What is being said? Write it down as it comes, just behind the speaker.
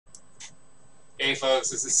Hey folks,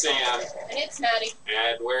 this is Sam. And it's Maddie.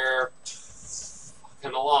 And we're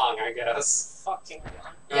fucking along, I guess. Fucking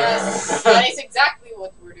along. Yes, that is exactly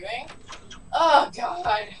what we're doing. Oh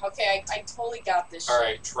god. Okay, I totally got this shit.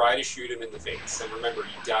 Alright, try to shoot him in the face. And remember,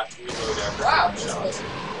 you got to reload after wow, shot.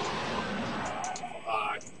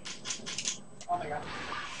 Oh my god.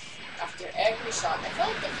 After every shot. I felt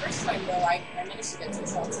like the first time though, I managed to get 2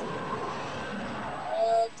 shots. Come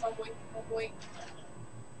on boy, come on boy.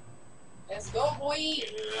 Let's go, boy!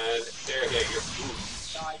 And there, yeah,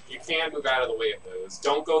 God. you can move out of the way of those.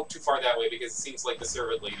 Don't go too far that way because it seems like the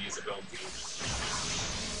servant lady is about to.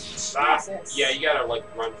 Yeah, you gotta, like,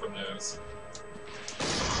 run from those.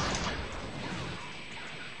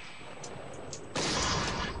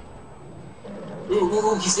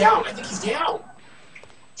 Ooh, he's down. I think he's down.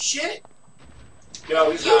 Shit.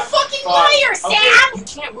 No, he's not. You fucking liar, Sam! Okay, you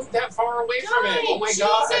can't move that far away from him. Oh my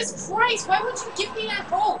god. Jesus Christ, why would you give me that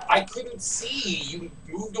hope? I couldn't see. You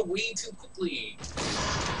moved away too quickly.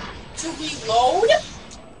 To reload?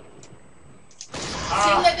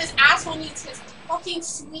 Seeing that this asshole needs his fucking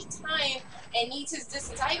sweet time and needs his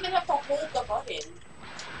distance. I even have to hold the button. Did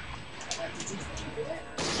you fucking do it?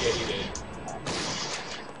 Yeah, you did.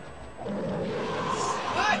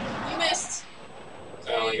 Good, you missed.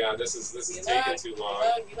 Okay. Oh my god, this is taking too long.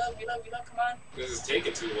 Reload, come on. This is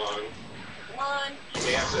taking too long. Come on. You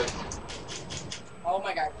may have to... Oh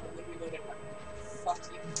my god, reloaded. Fuck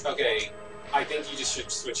you. Okay, I think you just should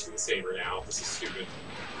switch to the saber now. This is stupid.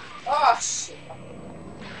 Oh shit.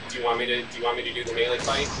 Do you want me to do the melee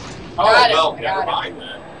fight? Oh well, never mind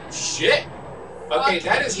then. Shit! Okay,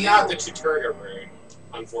 that is not the tutorial rune,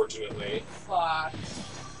 unfortunately. Fuck.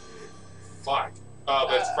 Fuck. Oh,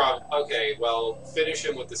 but it's probably... Okay, well, finish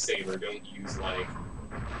him with the saber. Don't use, like...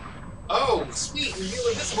 Oh, sweet! Reveal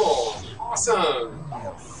invisible! Awesome!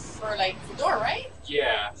 For, like, the door, right?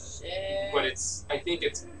 Yeah. Shit. But it's... I think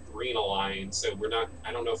it's green aligned, so we're not...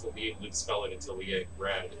 I don't know if we'll be able to dispel it until we get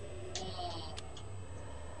red.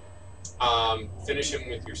 Finish him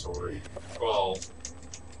with your sword. Well,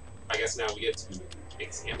 I guess now we get to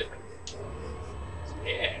examine him.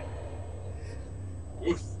 Yeah.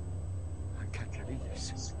 Oof. I can't believe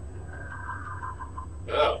this.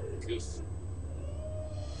 Oh, goof.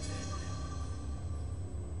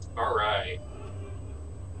 Alright.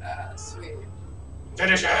 Sweet.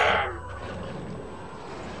 Finish him!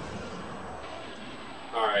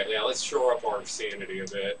 Alright, yeah, let's shore up our sanity a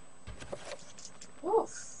bit.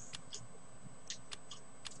 Oof.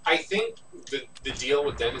 I think the deal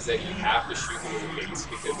with them is that you have to shoot them in the face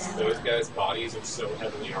because those guys' bodies are so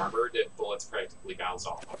heavily armored that bullets practically bounce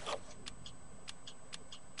off of them.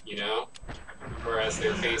 You know? Whereas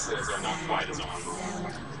their faces are not quite as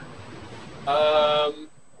armored.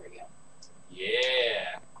 There we go.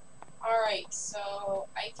 Yeah. Alright, so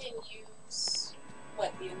I can use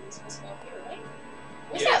what, the invisible spell here, right?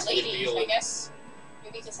 Where's Yeah, that lady, I guess?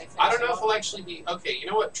 Maybe because I don't know if it'll actually be... Okay, you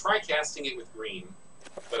know what? Try casting it with green.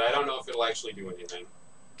 But I don't know if it'll actually do anything.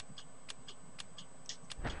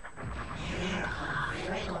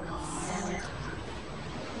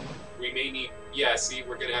 We may need... Yeah, see,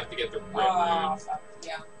 we're gonna have to get the red rune. Fuck.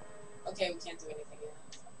 Yeah. Okay, we can't do anything yet.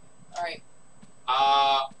 Alright.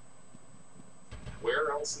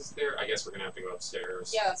 Where else is there? I guess we're gonna have to go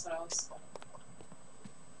upstairs. Yeah, that's what I was...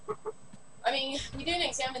 I mean, we didn't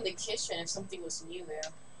examine the kitchen if something was new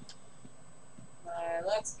there.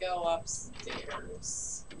 Let's go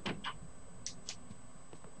upstairs.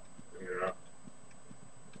 Yeah.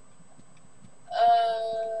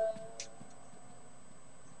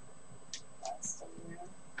 That's somewhere.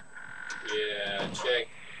 Yeah, check.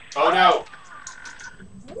 Oh no!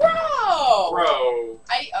 Bro! Bro!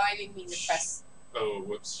 I didn't mean to press. Oh,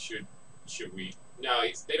 whoops. Should we? No,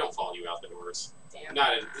 they don't follow you out the doors. Damn.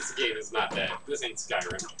 This game is not that. This ain't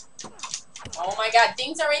Skyrim. Oh my god,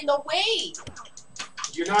 things are in the way!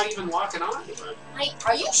 You're not even locking on to them.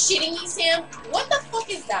 Are you shitting me, Sam? What the fuck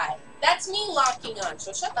is that? That's me locking on,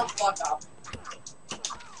 so shut the fuck up.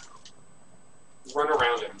 Run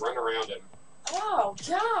around him. Run around him. Oh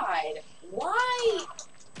god. Why?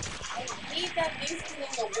 I hate that things get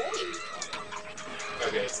in the way.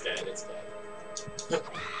 Okay, it's dead. It's dead.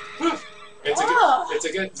 It's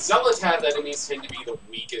a good. Zealot enemies tend to be the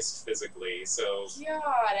weakest physically, so.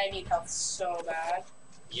 God, I need help so bad.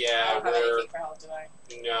 Yeah, I don't have anything for help, do I?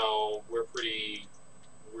 No, we're pretty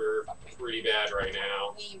bad right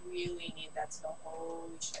now. We really need that spell.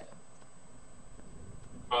 Holy shit.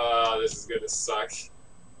 This is gonna suck.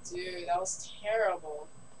 Dude, that was terrible.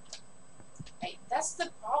 That's the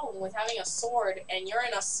problem with having a sword and you're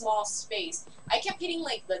in a small space. I kept hitting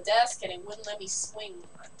like the desk and it wouldn't let me swing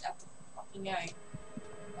at the fucking guy.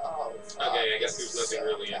 Oh, fuck. Okay, I guess nothing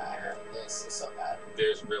so really bad. in here. This is so bad.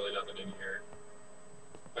 There's really nothing in here.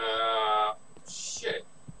 Shit.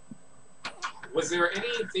 Was there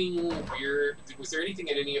anything weird? Was there anything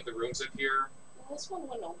in any of the rooms up here? Well, this one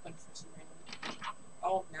wouldn't open for some reason.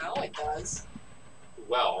 Oh, now it does.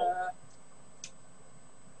 Well,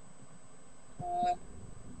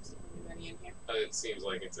 Is there anybody in here? it seems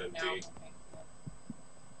like it's empty. No. Okay.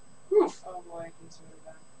 Yeah. Oof. Oh boy, he's really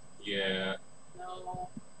bad. Yeah. No.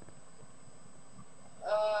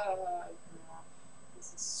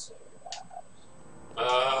 This is so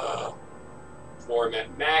bad. Poor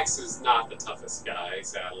Max is not the toughest guy,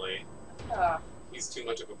 sadly. Ah. He's too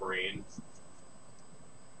much of a brain.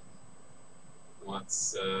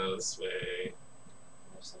 What's this way?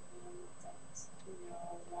 There's something that's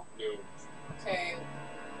no. No. Okay.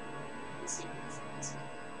 Let's see.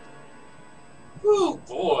 Oh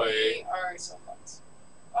boy. We are so fucked.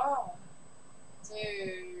 Oh,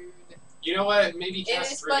 dude. You know what? Maybe It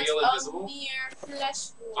cast is but reveal a invisible. mere flesh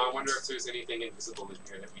wound. I wonder if there's anything invisible in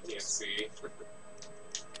here that we can't see.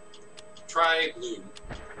 Try blue.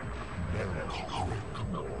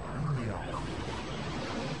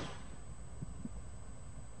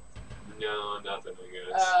 No, nothing, I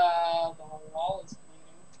guess. The wall is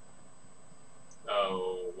bleeding.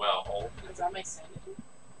 Oh, well. Is that my sanity?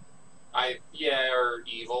 Yeah, or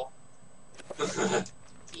evil.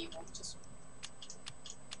 Evil. Just.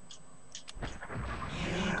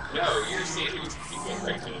 No, your sanity would be good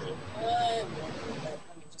right now.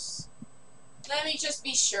 Let me just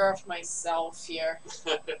be sure of myself here.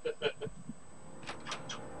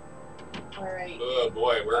 Alright. Oh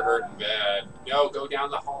boy, we're hurting bad. No, go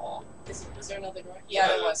down the hall. Is there another door? Yeah,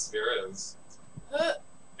 there was. There is. Uh,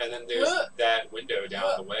 And then there's that window down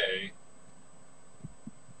the way.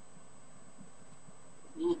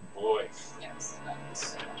 Ooh, boy. yes, that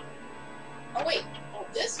was. Oh, wait. Oh,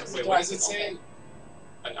 this was the Wait, door. what does it say?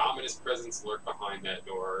 An ominous presence lurked behind that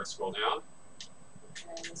door. Scroll down.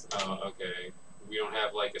 Oh, okay. We don't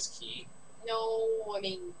have, like, a key? No, I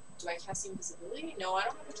mean, do I cast invisibility? No, I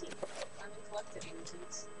don't have a key. I haven't collected any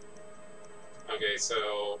keys. Okay,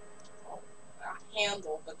 so... A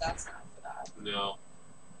handle, but that's not for that. No.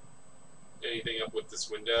 Anything up with this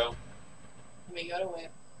window? Let me go to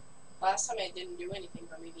it. Last time I didn't do anything,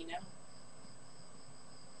 but maybe now.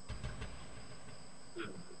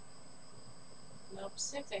 Nope,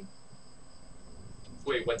 same thing.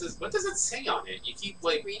 Wait, what does it say on it? You keep,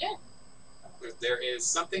 like... Read it? There is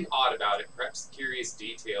something odd about it, perhaps the curious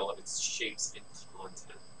detail of its shapes and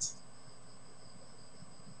content.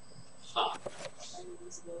 Huh.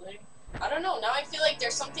 Invisibility? I don't know, now I feel like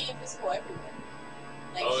there's something invisible everywhere.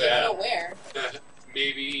 Like, Oh, you yeah. don't know where.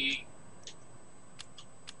 Maybe...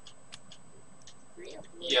 Green or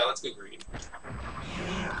blue? Yeah, let's go green.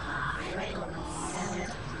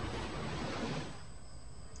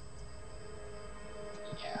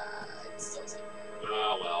 Yeah, it's still safe.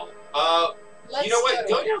 Well. Let's You know what?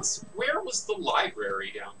 go Go to down. Where was the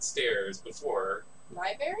library downstairs before?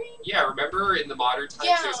 library? Yeah, remember in the modern times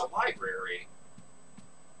Yeah. there's a library.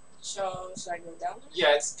 So, should I go down there?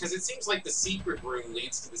 Yeah, it's because it seems like the secret room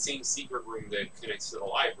leads to the same secret room that connects to the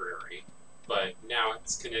library, but now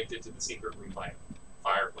it's connected to the secret room by a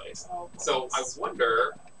fireplace. Oh, So I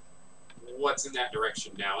wonder what's in that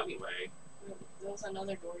direction now anyway. There's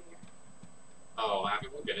another door here. Oh,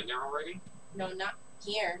 haven't we been in there already? No, not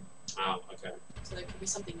here. Oh, okay. So there could be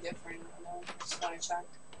something different. I don't know. I just want to check.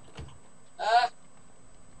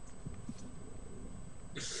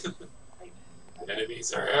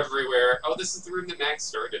 Enemies are everywhere. Oh, this is the room that Max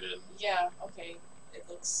started in. Yeah, okay. It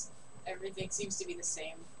looks... Everything seems to be the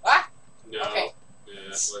same. Ah! No. Okay. Yeah,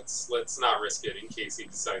 let's not risk it in case he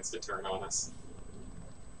decides to turn on us.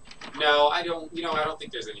 No, I don't. You know, I don't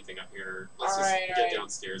think there's anything up here. Let's just get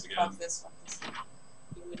downstairs again. Fuck this.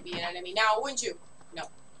 You would be an enemy now, wouldn't you? No.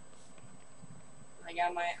 I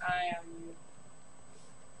got my eye on you.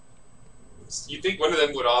 You think one of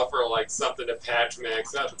them would offer like something to patch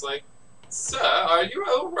Max up? It's like, sir, are you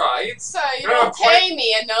all right? So, you No, don't pay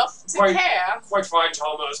me enough to quite- care. Quite fine,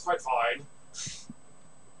 Thomas. Quite fine.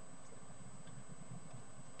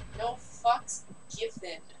 No fucks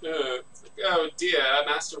given. Oh dear,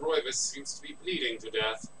 Master Roivus seems to be bleeding to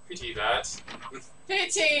death. Pity that.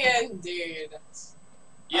 Pity indeed.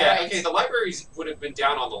 Yeah. Alright. Okay, the libraries would have been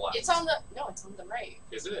down on the left. It's on the... No, it's on the right.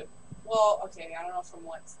 Is it? Well, okay, I don't know from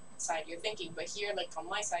what side you're thinking, but here, like, on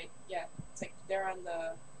my side, yeah, it's like they're on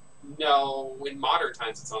the... No, in modern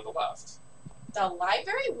times it's on the left. The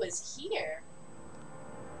library was here.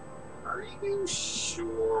 Are you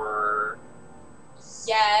sure?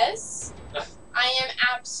 Yes. I am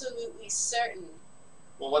absolutely certain.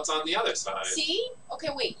 Well, what's on the other side? See? Okay,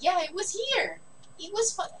 wait. Yeah, it was here. it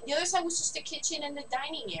was fun. The other side was just the kitchen and the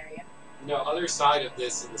dining area. No, other side of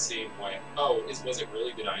this in the same way. Oh, was it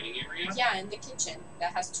really the dining area? Yeah, in the kitchen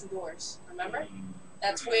that has 2 doors. Remember? Mm.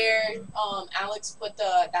 That's where Alex put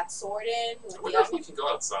that sword in. I With wonder the if we can go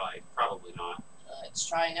outside. Probably not. Let's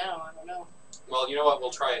try now. I don't know. Well, you know what?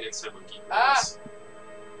 We'll try it next time on Geek. Ah.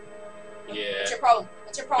 Yeah. What's your problem?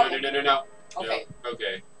 What's your problem? No. Okay. No.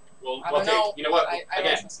 Okay. Well, I don't okay. know. You know what? I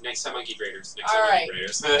Again, don't trust. next time on Geek Raiders. Alright. Geek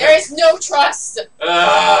Raiders. There is no trust.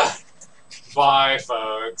 Bye,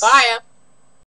 folks. Bye.